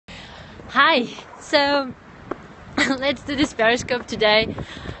Hi, so let's do this Persicope today.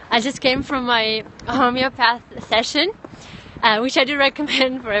 I just came from my homeopath session, which I do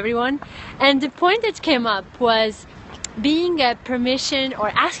recommend for everyone. And the point that came up was being a permission or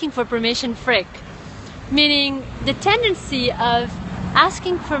asking for permission freak, meaning the tendency of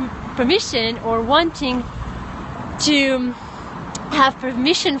asking for permission or wanting to have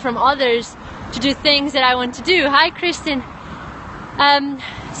permission from others to do things that I want to do. Hi, Kristen.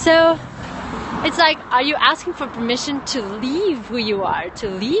 So it's like, are you asking for permission to leave who you are, to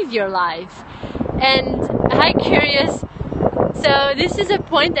leave your life? And hi, Curious. So this is a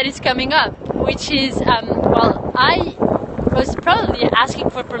point that is coming up, which is, I was probably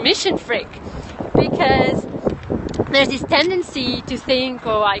asking for permission freak, because there's this tendency to think,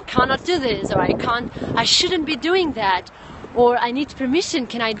 oh, I cannot do this, or I shouldn't be doing that, or I need permission,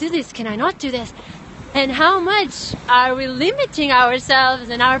 can I do this, can I not do this? And how much are we limiting ourselves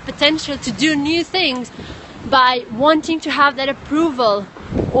and our potential to do new things by wanting to have that approval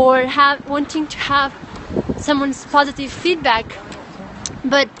or wanting to have someone's positive feedback?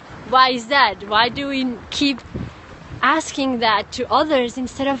 But why is that? Why do we keep asking that to others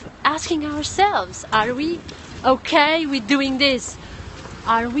instead of asking ourselves? Are we okay with doing this?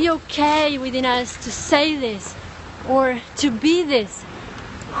 Are we okay within us to say this or to be this?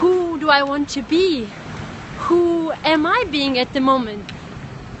 Who do I want to be? Who am I being at the moment?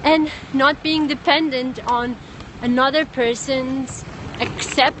 And not being dependent on another person's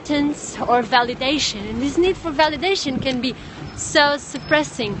acceptance or validation. And this need for validation can be so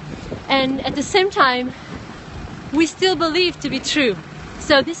suppressing, and at the same time we still believe to be true.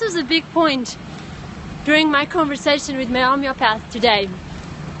 So this was a big point during my conversation with my homeopath today,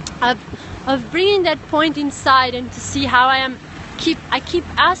 of bringing that point inside and to see how I keep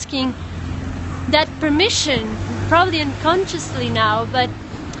asking that permission, probably unconsciously now, but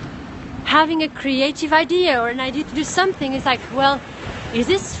having a creative idea or an idea to do something is like, well, is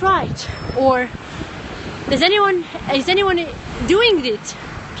this right? Or is anyone doing it?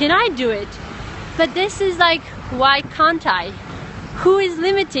 Can I do it? But this is like, why can't I? Who is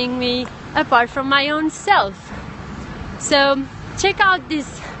limiting me apart from my own self? So check out these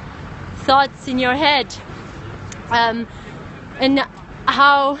thoughts in your head, and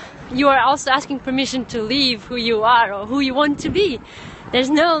how you are also asking permission to leave who you are or who you want to be. There's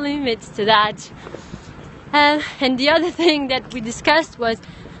no limits to that. And the other thing that we discussed was,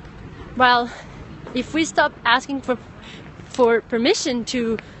 well, if we stop asking for permission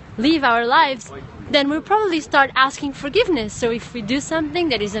to live our lives, then we'll probably start asking forgiveness. So if we do something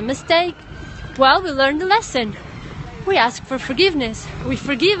that is a mistake, well, we learn the lesson. We ask for forgiveness. We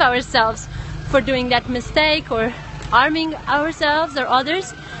forgive ourselves for doing that mistake or harming ourselves or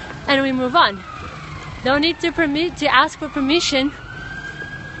others, and we move on. Don't need to ask for permission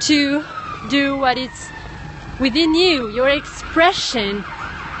to do what is within you, your expression,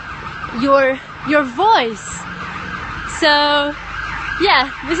 your voice. So yeah,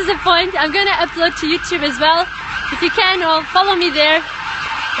 this is a point. I'm gonna upload to YouTube as well. If you can, well, follow me there.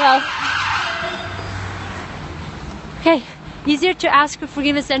 Well, okay, easier to ask for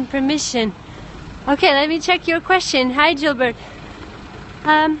forgiveness than permission. Okay, let me check your question. Hi, Gilbert.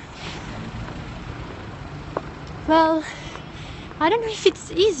 Well, I don't know if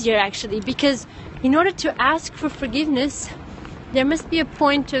it's easier actually, because in order to ask for forgiveness, there must be a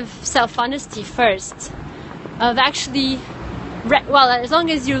point of self-honesty first. Of actually, well, as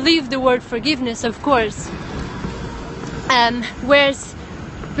long as you leave the word forgiveness, of course. Whereas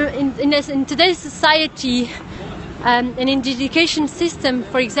in today's society, and in the education system,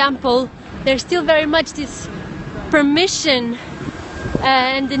 for example, there's still very much this permission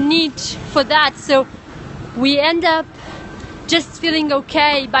and the need for that. So we end up just feeling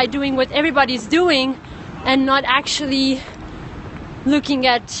okay by doing what everybody's doing and not actually looking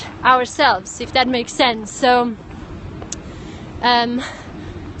at ourselves, if that makes sense. So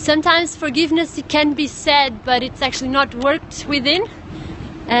sometimes forgiveness, it can be said, but it's actually not worked within,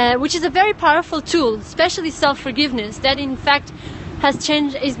 which is a very powerful tool, especially self-forgiveness. That in fact has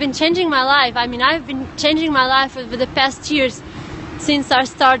been changing my life. I mean, I've been changing my life over the past years since I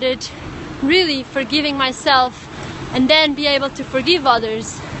started really forgiving myself and then be able to forgive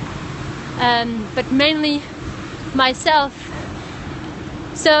others, but mainly myself.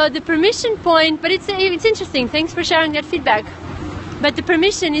 So the permission point, but it's interesting. Thanks for sharing that feedback. But the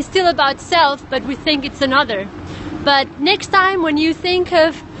permission is still about self, but we think it's another. But next time when you think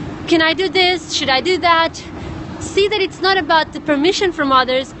of, can I do this? Should I do that? See that it's not about the permission from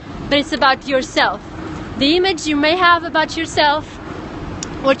others, but it's about yourself. The image you may have about yourself,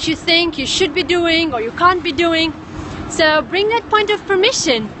 what you think you should be doing or you can't be doing. So bring that point of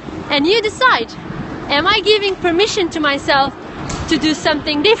permission and you decide, am I giving permission to myself to do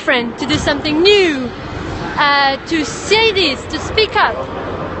something different, to do something new, to say this, to speak up,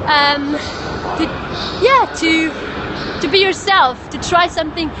 to be yourself, to try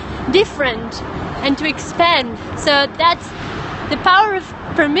something different and to expand. So that's the power of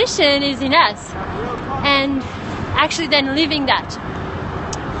permission is in us, and actually then living that,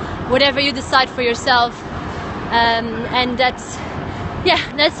 whatever you decide for yourself. And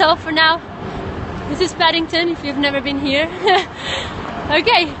that's all for now. This is Paddington, if you've never been here.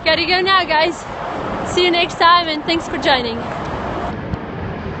 Okay, gotta go now, guys. See you next time, and thanks for joining.